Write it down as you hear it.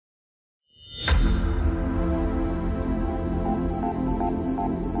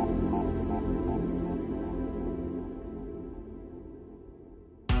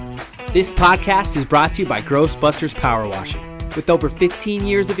This podcast is brought to you by Grossbusters Power Washing. With over 15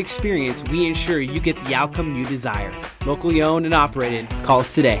 years of experience, we ensure you get the outcome you desire. Locally owned and operated. Call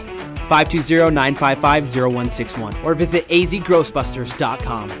us today, 520-955-0161, or visit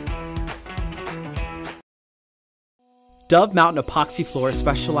azgrossbusters.com. Dove Mountain Epoxy Floors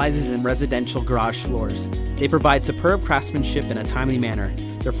specializes in residential garage floors. They provide superb craftsmanship in a timely manner.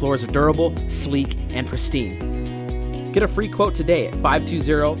 Their floors are durable, sleek, and pristine. Get a free quote today at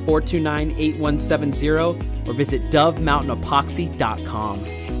 520-429-8170 or visit dovemountainapoxy.com.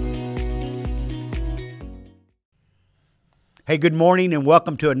 Hey, good morning and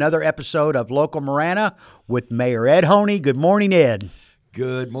welcome to another episode of Local Marana with Mayor Ed Honea. Good morning, Ed.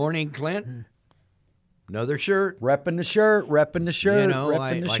 Good morning, Clint. Another shirt. Repping the shirt, repping the shirt, You know,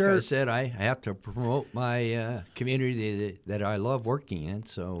 repping the like shirt. I said, I have to promote my community that I love working in,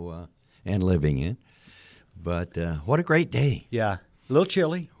 and living in. But what a great day. Yeah, a little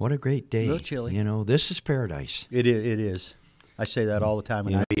chilly. What a great day. A little chilly. You know, this is paradise. It is. I say that all the time.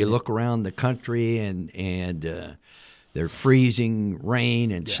 You look around the country and there's freezing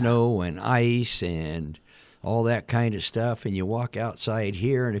rain and snow and ice and all that kind of stuff, and you walk outside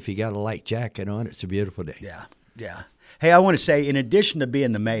here, and if you got a light jacket on, it's a beautiful day. Yeah. Hey, I want to say, in addition to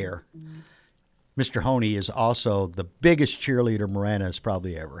being the mayor, Mr. Honea is also the biggest cheerleader Marana has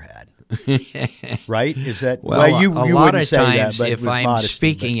probably ever had. Right? Is that well? You a lot wouldn't of say times, that, but if with I'm modesty,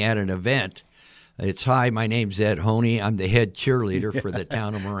 speaking at an event, it's hi. My name's Ed Honea. I'm the head cheerleader for the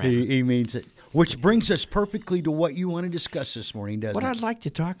town of Marana. He means it. Which brings us perfectly to what you want to discuss this morning, doesn't What it? I'd like to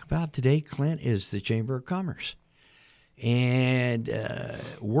talk about today, Clint, is the Chamber of Commerce and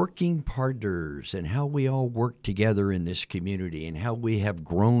working partners and how we all work together in this community and how we have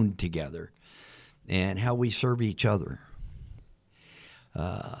grown together and how we serve each other.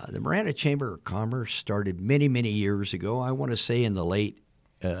 The Marana Chamber of Commerce started many, many years ago. I want to say in the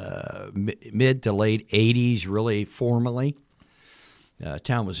mid to late 80s, really formally.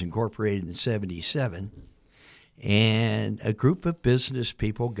 Town was incorporated in 77, and a group of business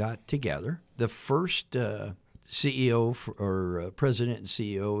people got together. The first CEO or president and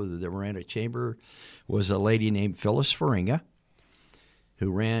CEO of the Marana Chamber was a lady named Phyllis Faringa, who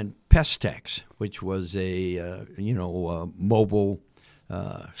ran Pestex, which was a mobile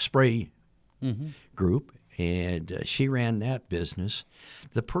spray group, and she ran that business.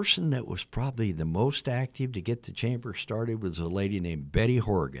 The person that was probably the most active to get the chamber started was a lady named Betty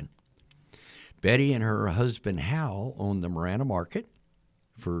Horgan. Betty and her husband Hal owned the Marana Market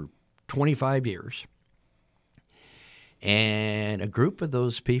for 25 years. And a group of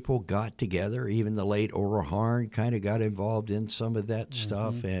those people got together. Even the late Ora Harn kind of got involved in some of that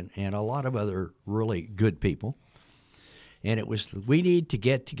stuff, and a lot of other really good people. And it was, we need to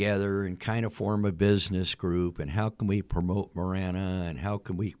get together and kind of form a business group, and how can we promote Marana, and how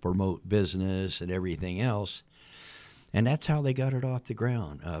can we promote business and everything else. And that's how they got it off the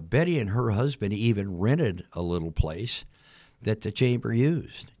ground. Betty and her husband even rented a little place that the chamber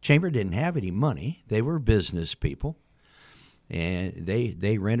used. Chamber didn't have any money. They were business people. And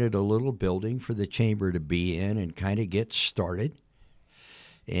they rented a little building for the chamber to be in and kind of get started.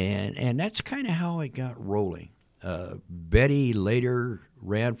 And that's kind of how it got rolling. Betty later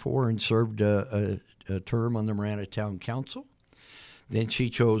ran for and served a term on the Marana Town Council. Then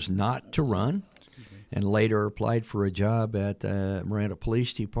she chose not to run and later applied for a job at the Marana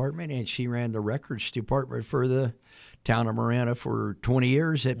Police Department, and she ran the records department for the town of Marana for 20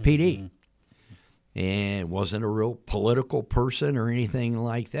 years at PD. And wasn't a real political person or anything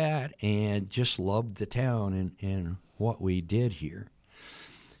like that, and just loved the town and what we did here.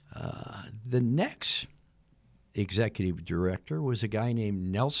 The next executive director was a guy named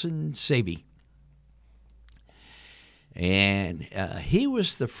Nelson Saby. And he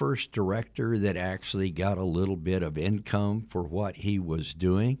was the first director that actually got a little bit of income for what he was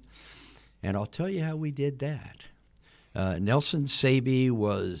doing. And I'll tell you how we did that. Nelson Saby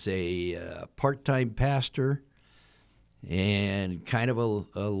was a part-time pastor and kind of a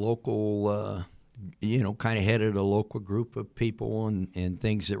local, kind of headed a local group of people and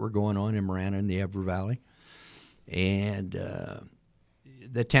things that were going on in Marana and the Ever Valley. And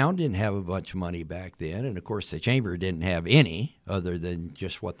the town didn't have a bunch of money back then, and of course the chamber didn't have any other than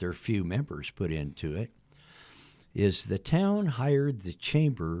just what their few members put into it. Is the town hired the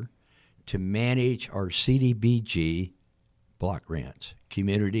chamber to manage our CDBG block grants,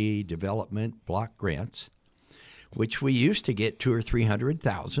 community development block grants, which we used to get $200,000 or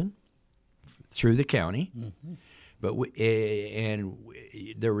 $300,000 through the county. But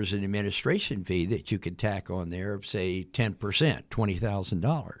there was an administration fee that you could tack on there of, say, 10%,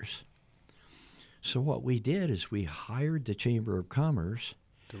 $20,000. So what we did is we hired the Chamber of Commerce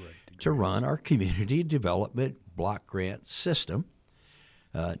to run our community development block grant system.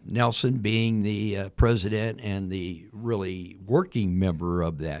 Nelson being the president and the really working member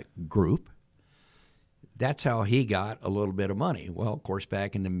of that group. That's how he got a little bit of money. Well, of course,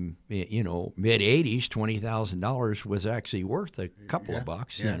 back in the mid '80s, $20,000 was actually worth a couple of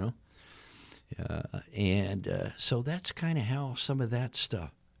bucks. So that's kind of how some of that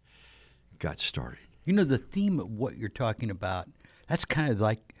stuff got started. The theme of what you're talking about, that's kind of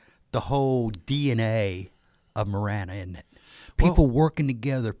like the whole DNA of Marana, isn't it? People working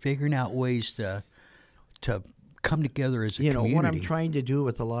together, figuring out ways to come together as a community. What I'm trying to do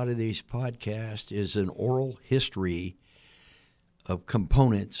with a lot of these podcasts is an oral history of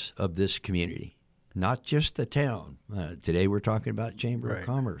components of this community, not just the town. Today we're talking about Chamber of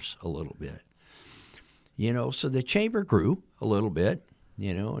Commerce a little bit. So the chamber grew a little bit,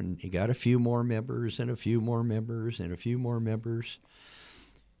 and you got a few more members and a few more members and a few more members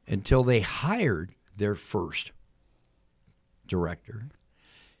until they hired their first director.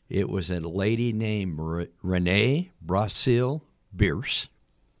 It was a lady named Renee Brasil Bierce,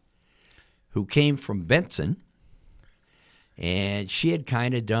 who came from Benson, and she had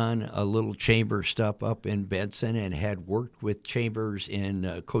kind of done a little chamber stuff up in Benson and had worked with chambers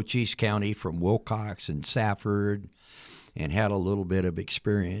in Cochise County from Wilcox and Safford and had a little bit of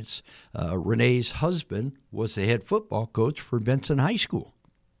experience. Renee's husband was the head football coach for Benson High School.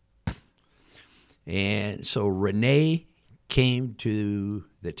 And so Renee came to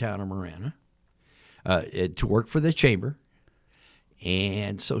the town of Marana to work for the chamber.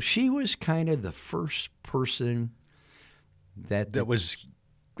 And so she was kind of the first person that was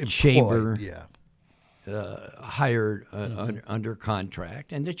chamber employed, hired under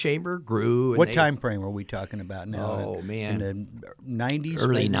contract. And the chamber grew. And what time frame are we talking about now? Oh, man. In the 90s?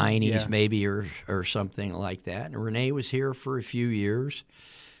 Early maybe? 90s maybe or something like that. And Renee was here for a few years.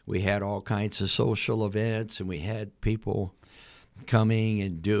 We had all kinds of social events, and we had people coming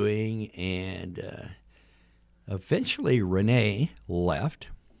and doing, and eventually Renee left,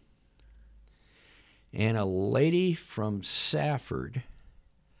 and a lady from Safford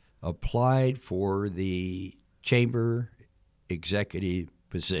applied for the chamber executive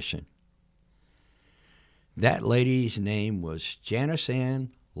position. That lady's name was Janice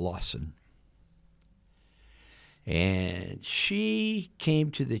Ann Lawson. And she came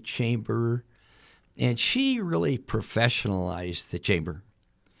to the chamber, and she really professionalized the chamber.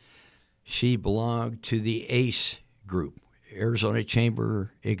 She belonged to the ACE group, Arizona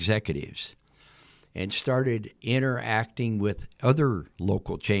Chamber Executives, and started interacting with other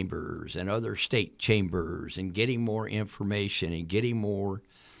local chambers and other state chambers and getting more information and getting more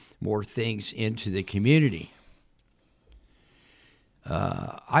things into the community.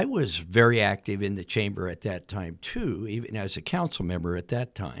 I was very active in the chamber at that time, too, even as a council member at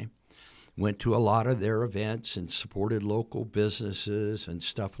that time. Went to a lot of their events and supported local businesses and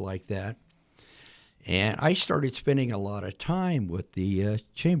stuff like that. And I started spending a lot of time with the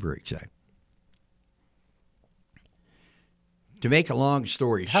chamber exec. To make a long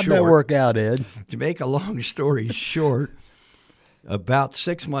story short. How'd that work out, Ed? To make a long story short, about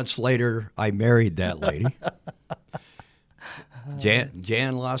 6 months later, I married that lady.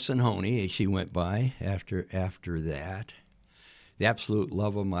 Jan Lawson Honea, she went by after that. The absolute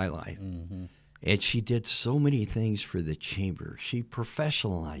love of my life. Mm-hmm. And she did so many things for the chamber. She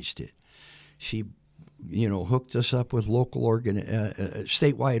professionalized it. She, hooked us up with local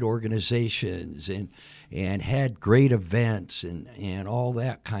statewide organizations and had great events and all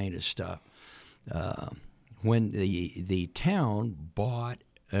that kind of stuff. When the town bought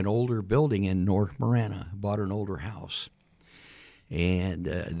an older building in North Marana, bought an older house, and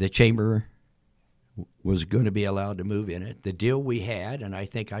the chamber was going to be allowed to move in it. The deal we had, and I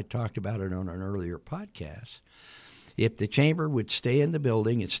think I talked about it on an earlier podcast, if the chamber would stay in the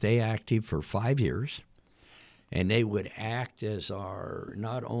building and stay active for 5 years, and they would act as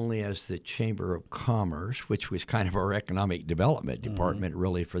not only as the Chamber of Commerce, which was kind of our economic development department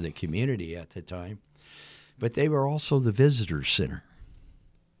really for the community at the time, but they were also the visitor center.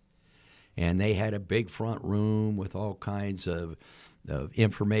 And they had a big front room with all kinds of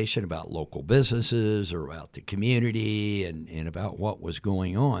information about local businesses or about the community and about what was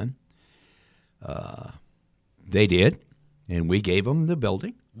going on. They did, and we gave them the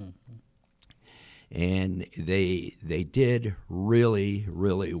building. Mm-hmm. And they did really,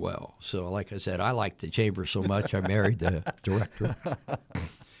 really well. So like I said, I liked the chamber so much, I married the director.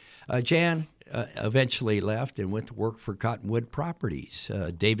 Jan eventually left and went to work for Cottonwood Properties,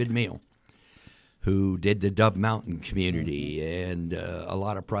 David Meal, who did the Dove Mountain community and a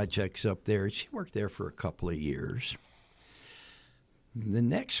lot of projects up there. She worked there for a couple of years. The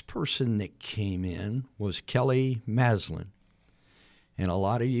next person that came in was Kelly Maslin. And a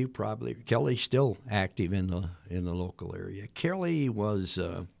lot of you probably, Kelly's still active in the local area. Kelly was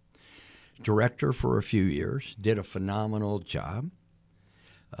director for a few years, did a phenomenal job,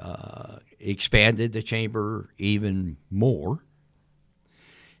 expanded the chamber even more.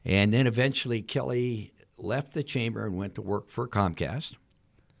 And then eventually Kelly left the chamber and went to work for Comcast.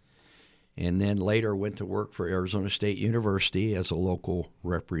 And then later went to work for Arizona State University as a local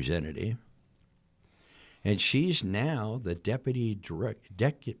representative. And she's now the deputy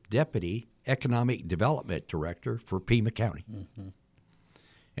economic development director for Pima County. Mm-hmm.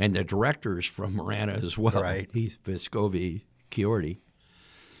 And the director's from Marana as well. Right. He's Vescovi Chiordi.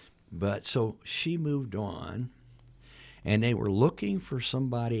 But so she moved on, and they were looking for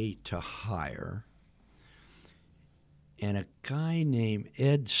somebody to hire. And a guy named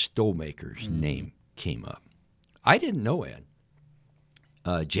Ed Stolmaker's name came up. I didn't know Ed.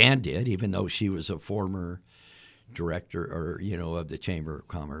 Jan did, even though she was a former director of the Chamber of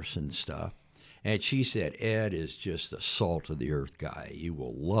Commerce and stuff. And she said, Ed is just a salt-of-the-earth guy. You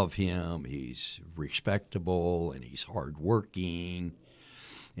will love him. He's respectable, and he's hardworking,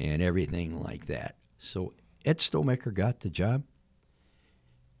 and everything like that. So Ed Stolmaker got the job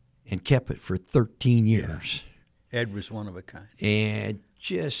and kept it for 13 years. Yeah. Ed was one of a kind. And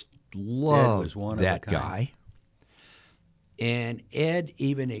just loved that guy. And Ed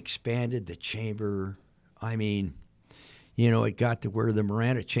even expanded the chamber. I mean, it got to where the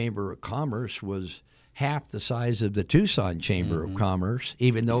Marana Chamber of Commerce was half the size of the Tucson Chamber of Commerce,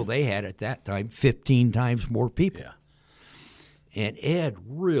 even though they had at that time 15 times more people. Yeah. And Ed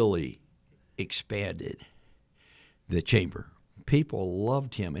really expanded the chamber. People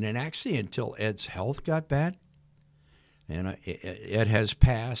loved him. And then actually until Ed's health got bad, and Ed has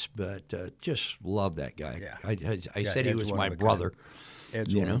passed, but just love that guy. Yeah. I said he was my brother.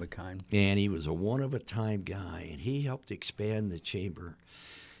 Ed's one of a kind. And he was a one-of-a-time guy, and he helped expand the chamber.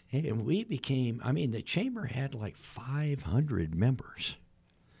 And we became, the chamber had like 500 members.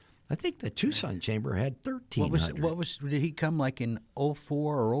 I think the Tucson chamber had 1,300. Did he come like in 04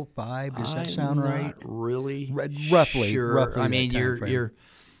 or 05? Does that sound right? Not really Roughly. Sure. Roughly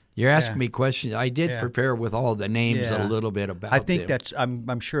You're asking me questions. I did prepare with all the names a little bit about I think them.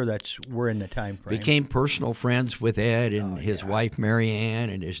 I'm sure we're in the time frame. Became personal friends with Ed and his wife Mary Ann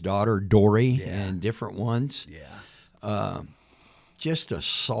and his daughter Dory and different ones. Yeah. Just a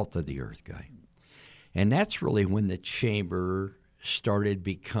salt-of-the-earth guy. And that's really when the chamber started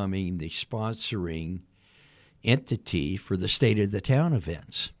becoming the sponsoring entity for the State of the Town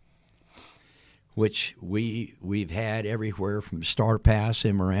events, which we've had everywhere from Star Pass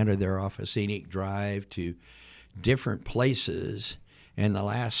in Miranda, there off of Scenic Drive, to different places. And the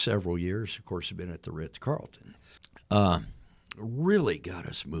last several years, of course, have been at the Ritz-Carlton. Really got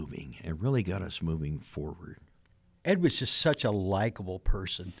us moving and really got us moving forward. Ed was just such a likable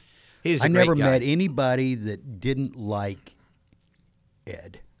person. He's a I great never guy. met anybody that didn't like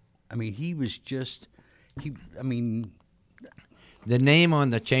Ed. He was just, the name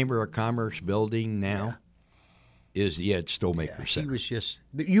on the Chamber of Commerce building now is the Ed Stolmaker Center. He was just,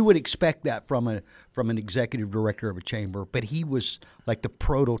 you would expect that from an executive director of a chamber, but he was like the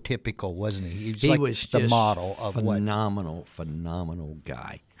prototypical, wasn't he? He like was the just model of phenomenal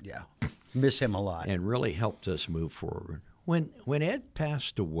guy. Yeah, miss him a lot. And really helped us move forward. When Ed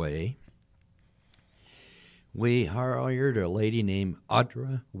passed away, we hired a lady named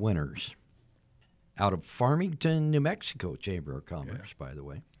Audra Winters out of Farmington, New Mexico Chamber of Commerce, by the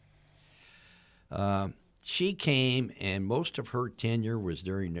way. She came, and most of her tenure was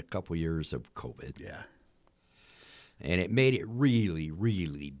during a couple years of COVID. Yeah. And it made it really,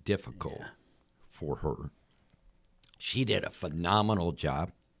 really difficult for her. She did a phenomenal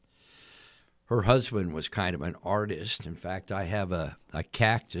job. Her husband was kind of an artist. In fact, I have a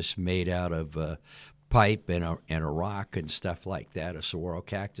cactus made out of pipe and a rock and stuff like that, a saguaro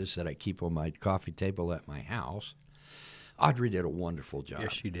cactus that I keep on my coffee table at my house. Audrey did a wonderful job.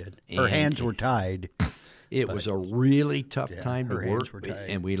 Yes, she did. Her hands were tied. It was a really tough time to her hands work, were tied.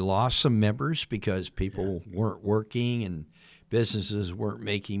 and we lost some members because people weren't working and businesses weren't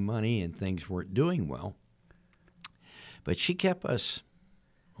making money and things weren't doing well. But she kept us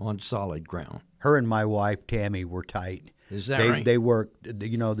on solid ground. Her and my wife Tammy were tight. Is that right? They worked.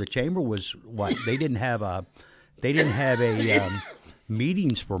 The chamber was what they didn't have a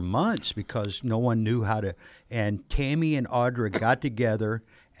meetings for months because no one knew how to. And Tammy and Audra got together,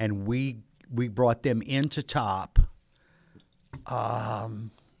 and we brought them into top.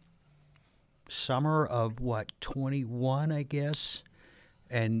 Summer of 21, I guess,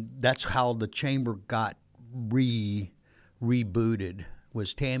 and that's how the chamber got rebooted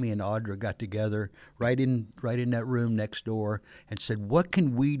was Tammy and Audra got together right in that room next door and said, "What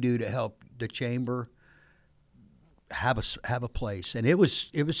can we do to help the chamber have a place?" And it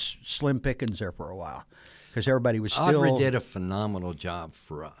was slim pickings there for a while because everybody was still. Audra did a phenomenal job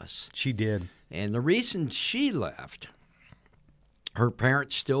for us. She did. And the reason she left, her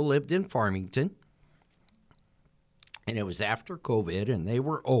parents still lived in Farmington, and it was after COVID, and they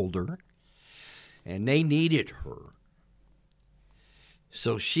were older, and they needed her.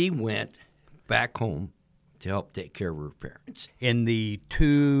 So she went back home to help take care of her parents. In the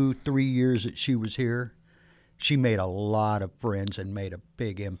 2-3 years that she was here, she made a lot of friends and made a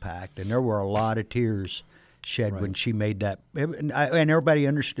big impact. And there were a lot of tears shed when she made that. And everybody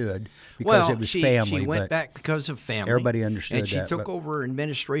understood because it was family. She went back because of family. Everybody understood and she that. took over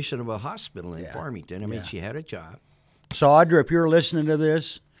administration of a hospital in Farmington. I mean, she had a job. So, Audra, if you're listening to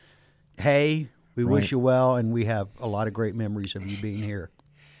this, hey, we wish you well, and we have a lot of great memories of you being here.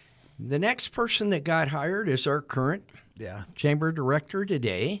 The next person that got hired is our current chamber director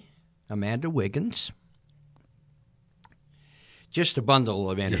today, Amanda Wiggins. Just a bundle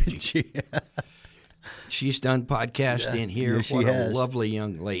of energy. She's done podcasting here. Yes, what she a has. lovely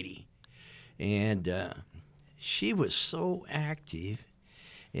young lady. And she was so active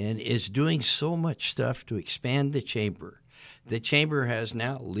and is doing so much stuff to expand the chamber. The chamber has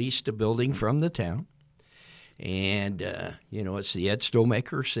now leased a building from the town. And, it's the Ed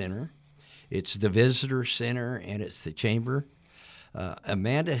Honea Center. It's the Visitor Center, and it's the chamber.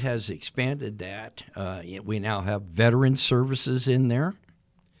 Amanda has expanded that. We now have veteran services in there.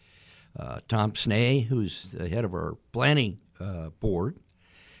 Tom Snee, who's the head of our planning board,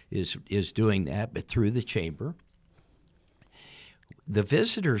 is doing that, but through the chamber. The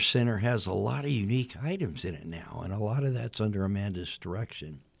Visitor Center has a lot of unique items in it now, and a lot of that's under Amanda's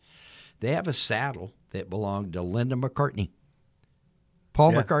direction. They have a saddle that belonged to Linda McCartney,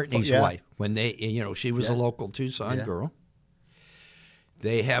 Paul McCartney's wife, when she was a local Tucson girl.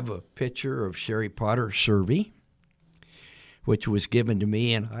 They have a picture of Sherry Potter Servey, which was given to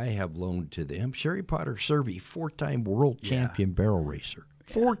me, and I have loaned to them. Sherry Potter Servey, 4-time world champion barrel racer.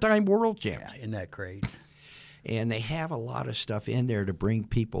 4-time world champion. Yeah, isn't that great? And they have a lot of stuff in there to bring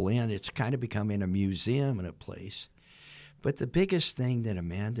people in. It's kind of becoming a museum and a place. But the biggest thing that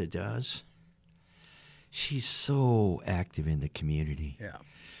Amanda does, she's so active in the community. Yeah.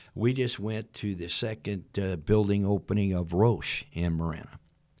 We just went to the second building opening of Roche in Marana.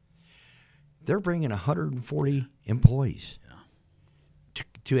 They're bringing 140 employees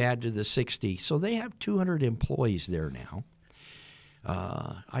to add to the 60. So they have 200 employees there now.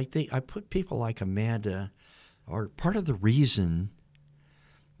 I think I put people like Amanda are part of the reason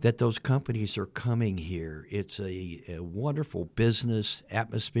that those companies are coming here. It's a wonderful business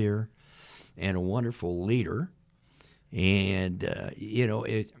atmosphere and a wonderful leader. And,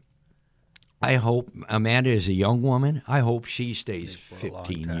 I hope Amanda is a young woman. I hope she stays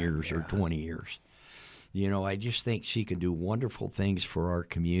 15 years or 20 years. I just think she can do wonderful things for our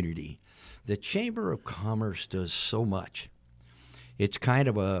community. The Chamber of Commerce does so much. It's kind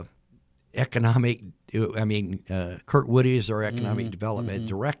of a economic, Kurt Woody is our economic development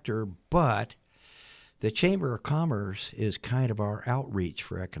director, but the Chamber of Commerce is kind of our outreach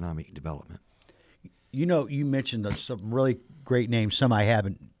for economic development. You mentioned some really great names. Some I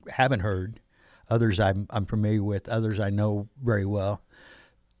haven't heard. Others I'm familiar with. Others I know very well.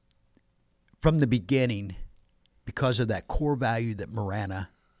 From the beginning, because of that core value that Marana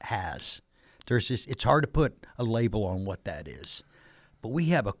has, it's hard to put a label on what that is. But we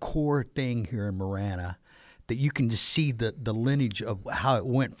have a core thing here in Marana that you can just see the lineage of how it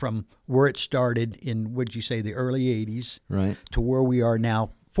went from where it started in, what'd you say, the early 80s, right, to where we are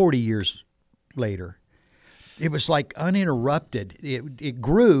now 40 years later. It was like uninterrupted. It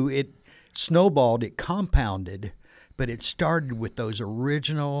grew, it snowballed, it compounded, but it started with those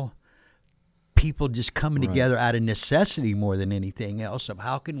original people just coming together out of necessity more than anything else of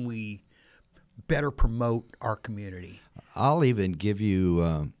how can we better promote our community. I'll even give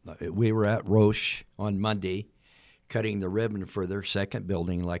you, we were at Roche on Monday cutting the ribbon for their second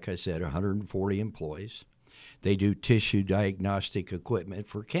building. Like I said, 140 employees. They do tissue diagnostic equipment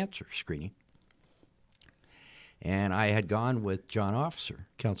for cancer screening. And I had gone with John Officer,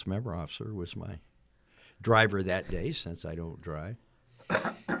 Councilmember Officer was my driver that day since I don't drive.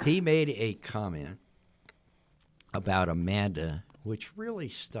 He made a comment about Amanda, which really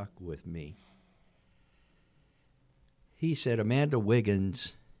stuck with me. He said, Amanda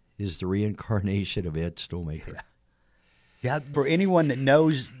Wiggins is the reincarnation of Ed Honea. Yeah, for anyone that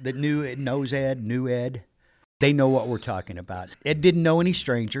knows Ed, knew Ed, they know what we're talking about. Ed didn't know any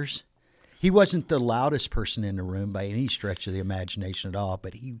strangers. He wasn't the loudest person in the room by any stretch of the imagination at all,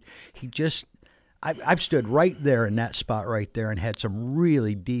 but he just I've stood right there in that spot right there and had some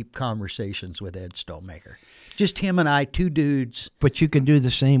really deep conversations with Ed Stonemaker. Just him and I, two dudes. But you can do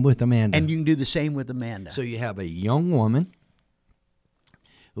the same with Amanda. And you can do the same with Amanda. So you have a young woman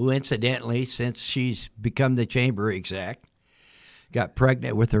who, incidentally, since she's become the chamber exec, got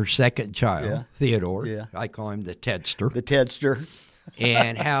pregnant with her second child, Theodore. Yeah. I call him the Tedster. The Tedster.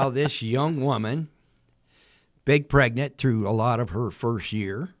 And how this young woman, big pregnant through a lot of her first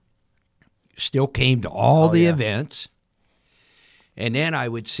year, still came to all the events. And then I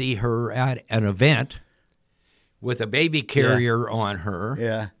would see her at an event with a baby carrier on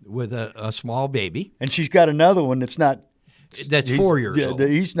her, with a small baby. And she's got another one that's not. That's 4 years old.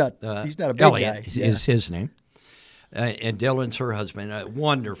 He's not a big Elliot guy. is his name. And Dylan's her husband. A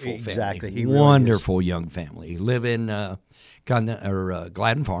wonderful family. Exactly. He wonderful really young family. Live in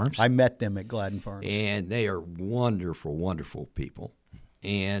Gladden Farms. I met them at Gladden Farms. And they are wonderful, wonderful people.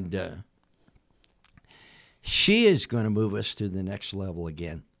 And she is going to move us to the next level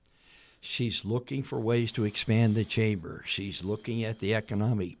again. She's looking for ways to expand the chamber. She's looking at the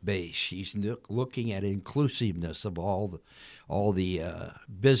economic base. She's looking at inclusiveness of all the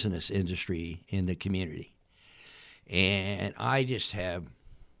business industry in the community. And I just have,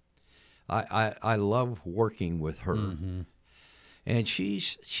 I love working with her. Mm-hmm. And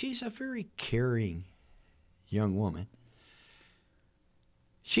she's a very caring young woman.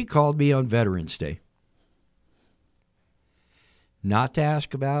 She called me on Veterans Day. Not to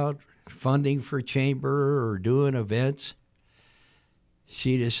ask about funding for chamber or doing events.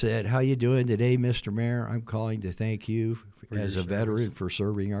 She just said, "How you doing today, Mr. Mayor? I'm calling to thank you as a veteran for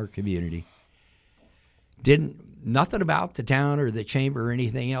serving our community." Nothing about the town or the chamber or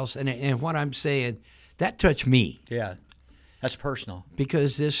anything else. And what I'm saying, that touched me. Yeah, that's personal.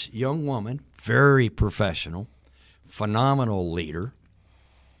 Because this young woman, very professional, phenomenal leader,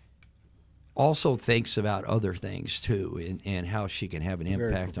 also thinks about other things too, and how she can have an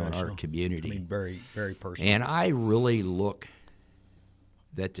impact on our community. I mean, very, very personal. And I really look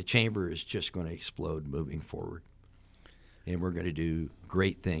that the chamber is just going to explode moving forward. And we're going to do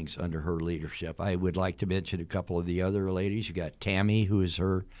great things under her leadership. I would like to mention a couple of the other ladies. You got Tammy, who is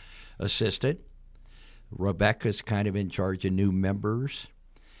her assistant. Rebecca's kind of in charge of new members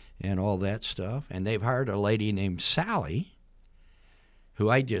and all that stuff. And they've hired a lady named Sally, who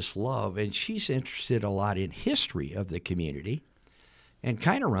I just love, and she's interested a lot in history of the community and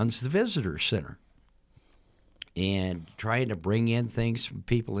kind of runs the visitor center and trying to bring in things from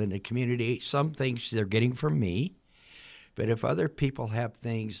people in the community. Some things they're getting from me, but if other people have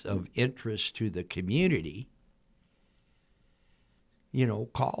things of interest to the community,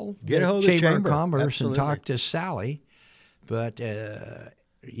 call Get a hold the of Chamber of Commerce. Absolutely. And talk to Sally. But,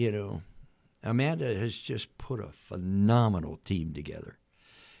 Amanda has just put a phenomenal team together.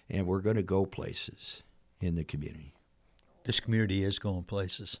 And we're going to go places in the community. This community is going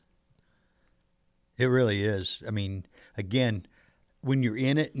places. It really is. I mean, again, when you're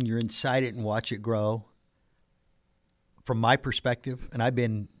in it and you're inside it and watch it grow, from my perspective, and I've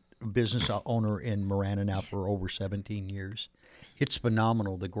been a business owner in Marana now for over 17 years, it's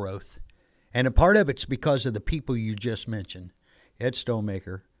phenomenal, the growth. And a part of it's because of the people you just mentioned, Ed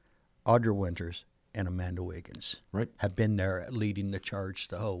Stonemaker, Audra Winters, and Amanda Wiggins have been there leading the charge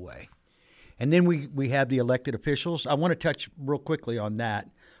the whole way. And then we have the elected officials. I want to touch real quickly on that.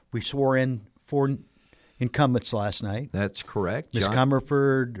 We swore in 4 incumbents last night. That's correct. Ms.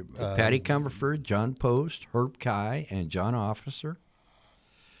 Comerford. Patty Comerford, John Post, Herb Kai, and John Officer.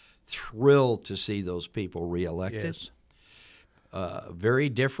 Thrilled to see those people reelected. Yes. Very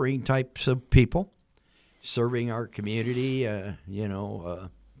differing types of people serving our community.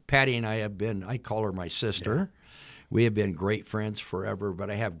 Patty and I have been, I call her my sister. Yeah. We have been great friends forever, but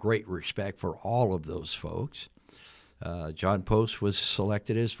I have great respect for all of those folks. John Post was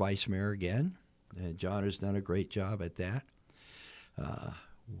selected as vice mayor again, and John has done a great job at that.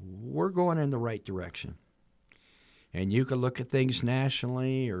 We're going in the right direction. And you can look at things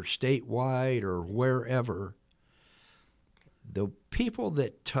nationally or statewide or wherever. The people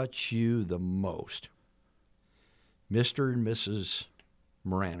that touch you the most, Mr. and Mrs.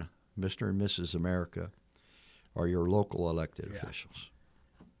 Marana, Mr. and Mrs. America, are your local elected officials.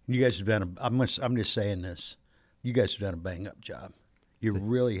 You guys have done I'm just saying this. You guys have done a bang-up job. You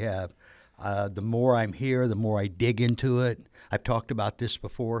really have. The more I'm here, the more I dig into it. I've talked about this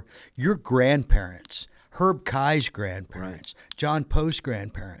before. Your grandparents, Herb Kai's grandparents, John Post's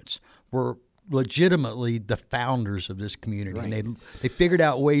grandparents, were legitimately the founders of this community, and they figured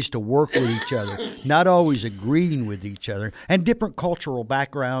out ways to work with each other, not always agreeing with each other, and different cultural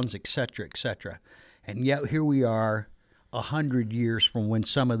backgrounds, et cetera, et cetera. And yet here we are, 100 years from when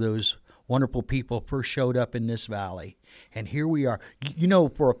some of those wonderful people first showed up in this valley. And here we are. You know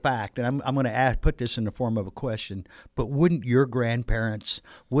for a fact, and I'm going to put this in the form of a question, but wouldn't your grandparents,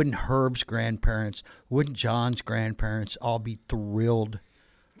 wouldn't Herb's grandparents, wouldn't John's grandparents all be thrilled?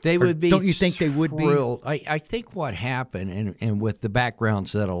 They would be. Don't you think they would be? I think what happened, and with the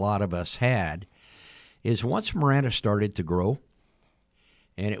backgrounds that a lot of us had, is once Marana started to grow,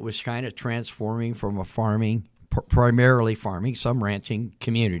 and it was kind of transforming from a farming, primarily farming, some ranching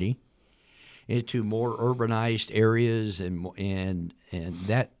community, into more urbanized areas and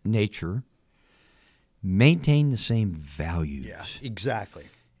that nature, maintain the same values. Yeah, exactly.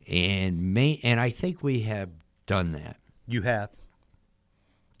 And I think we have done that. You have.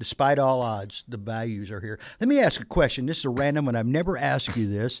 Despite all odds, the values are here. Let me ask a question. This is a random one. I've never asked you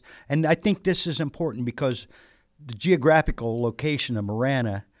this, and I think this is important because the geographical location of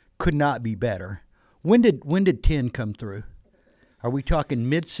Marana could not be better. When did tin come through? Are we talking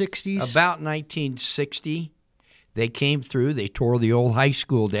mid-'60s? About 1960, they came through. They tore the old high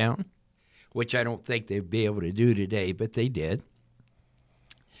school down, which I don't think they'd be able to do today, but they did.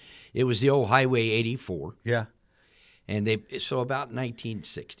 It was the old Highway 84. Yeah. And so about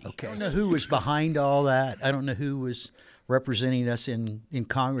 1960. Okay. I don't know who was behind all that. I don't know who was representing us in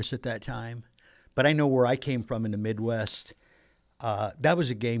Congress at that time. But I know where I came from in the Midwest. That was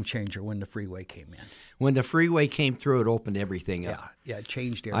a game changer when the freeway came in. When the freeway came through, it opened everything up. Yeah, it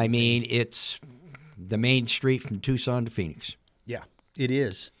changed everything. I mean, it's the main street from Tucson to Phoenix. Yeah, it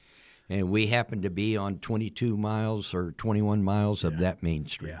is. And we happen to be on 22 miles or 21 miles of that main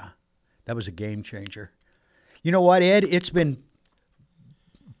street. Yeah, that was a game changer. You know what, Ed? It's been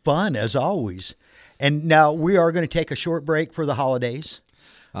fun, as always. And now we are going to take a short break for the holidays.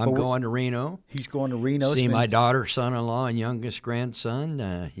 I'm going to Reno. He's going to Reno. See my daughter, son-in-law, and youngest grandson.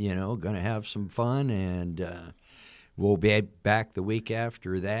 Going to have some fun, and we'll be back the week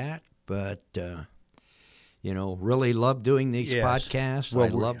after that. But, really love doing these podcasts. Well, I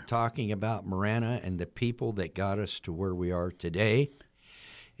love talking about Marana and the people that got us to where we are today.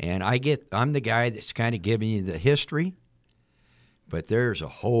 And I'm the guy that's kind of giving you the history. But there's a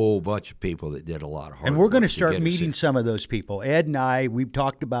whole bunch of people that did a lot of hard work. And we're going to start meeting some of those people. Ed and I, we've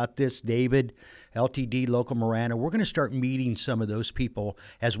talked about this, David, LTD, Local Marana. We're going to start meeting some of those people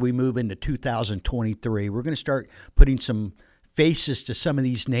as we move into 2023. We're going to start putting some faces to some of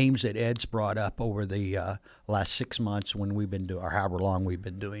these names that Ed's brought up over the last 6 months when we've been doing, or however long we've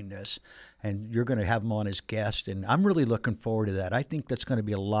been doing this. And you're going to have him on as guest, and I'm really looking forward to that. I think that's going to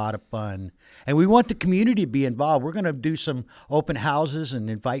be a lot of fun. And we want the community to be involved. We're going to do some open houses and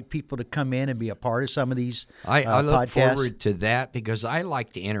invite people to come in and be a part of some of these I look podcasts. Forward to that because I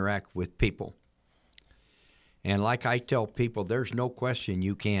like to interact with people. And like I tell people, there's no question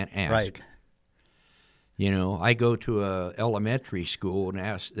you can't ask. Right. I go to a elementary school and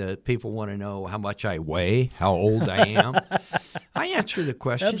ask people want to know how much I weigh, how old I am. I answer the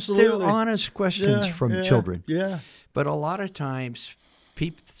questions. Absolutely. They're honest questions from children. Yeah. But a lot of times,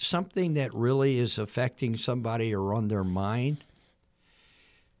 something that really is affecting somebody or on their mind,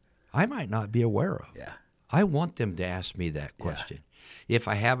 I might not be aware of. Yeah. I want them to ask me that question. Yeah. If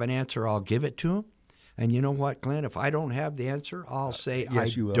I have an answer, I'll give it to them. And you know what, Glenn? If I don't have the answer, I'll say I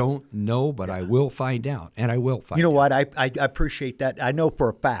don't know, but I will find out, and I will find out. You know what? I appreciate that. I know for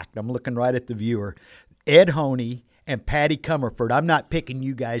a fact. I'm looking right at the viewer. Ed Honea and Patty Comerford. I'm not picking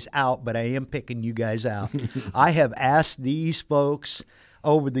you guys out, but I am picking you guys out. I have asked these folks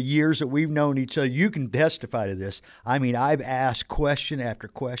over the years that we've known each other. You can testify to this. I mean, I've asked question after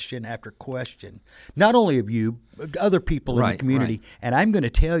question after question, not only of you, but other people in the community. Right. And I'm going to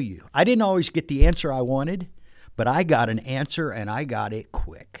tell you, I didn't always get the answer I wanted, but I got an answer, and I got it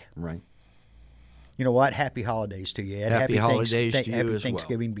quick. Right. You know what? Happy holidays to you, Ed. Happy holidays to you happy as well.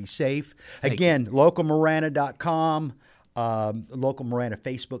 Thanksgiving. Be safe. Again, localmarana.com, Local Marana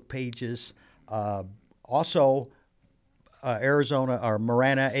Facebook pages. Also, Arizona or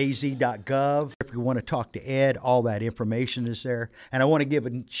maranaaz.gov. If you want to talk to Ed, all that information is there. And I want to give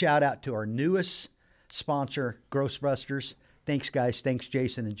a shout out to our newest sponsor, Grossbusters. Thanks, guys. Thanks,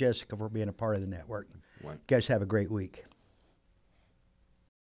 Jason and Jessica, for being a part of the network. You guys have a great week.